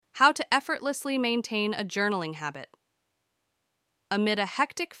How to effortlessly maintain a journaling habit amid a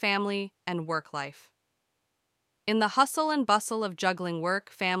hectic family and work life. In the hustle and bustle of juggling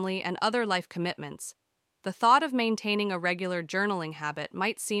work, family, and other life commitments, the thought of maintaining a regular journaling habit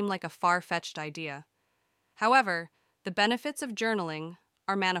might seem like a far-fetched idea. However, the benefits of journaling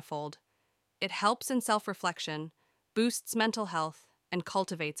are manifold. It helps in self-reflection, boosts mental health, and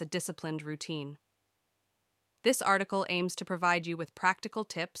cultivates a disciplined routine. This article aims to provide you with practical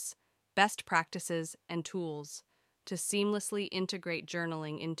tips, best practices, and tools to seamlessly integrate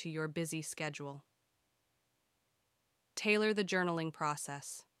journaling into your busy schedule. Tailor the journaling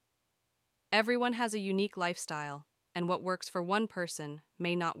process. Everyone has a unique lifestyle, and what works for one person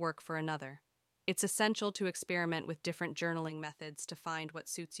may not work for another. It's essential to experiment with different journaling methods to find what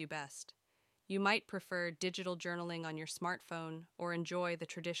suits you best. You might prefer digital journaling on your smartphone or enjoy the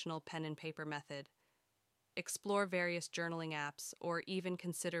traditional pen and paper method. Explore various journaling apps or even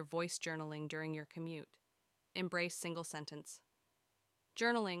consider voice journaling during your commute. Embrace single sentence.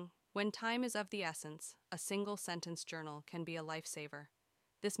 Journaling, when time is of the essence, a single sentence journal can be a lifesaver.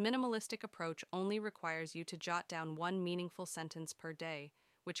 This minimalistic approach only requires you to jot down one meaningful sentence per day,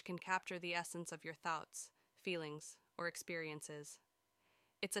 which can capture the essence of your thoughts, feelings, or experiences.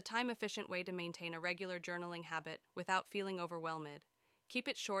 It's a time-efficient way to maintain a regular journaling habit without feeling overwhelmed. Keep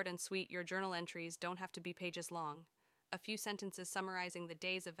it short and sweet. Your journal entries don't have to be pages long. A few sentences summarizing the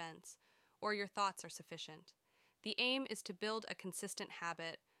day's events or your thoughts are sufficient. The aim is to build a consistent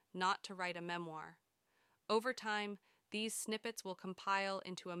habit, not to write a memoir. Over time, these snippets will compile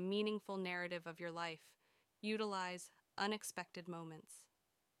into a meaningful narrative of your life. Utilize unexpected moments.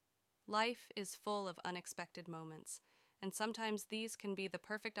 Life is full of unexpected moments, and sometimes these can be the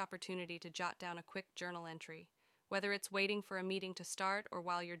perfect opportunity to jot down a quick journal entry. Whether it's waiting for a meeting to start or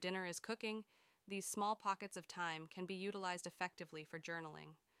while your dinner is cooking, these small pockets of time can be utilized effectively for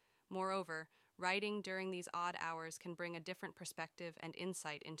journaling. Moreover, writing during these odd hours can bring a different perspective and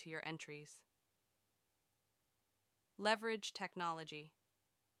insight into your entries. Leverage technology.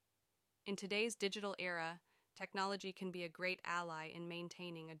 In today's digital era, technology can be a great ally in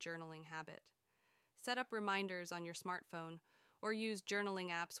maintaining a journaling habit. Set up reminders on your smartphone or use journaling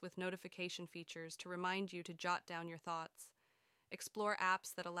apps with notification features to remind you to jot down your thoughts. Explore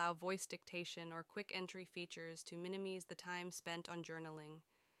apps that allow voice dictation or quick entry features to minimize the time spent on journaling.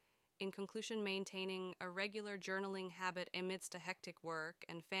 In conclusion, maintaining a regular journaling habit amidst a hectic work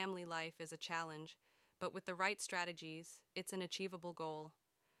and family life is a challenge, but with the right strategies, it's an achievable goal.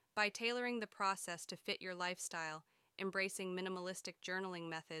 By tailoring the process to fit your lifestyle, embracing minimalistic journaling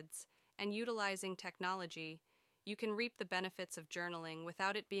methods, and utilizing technology, you can reap the benefits of journaling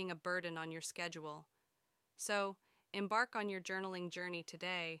without it being a burden on your schedule. So, embark on your journaling journey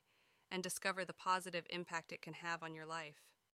today and discover the positive impact it can have on your life.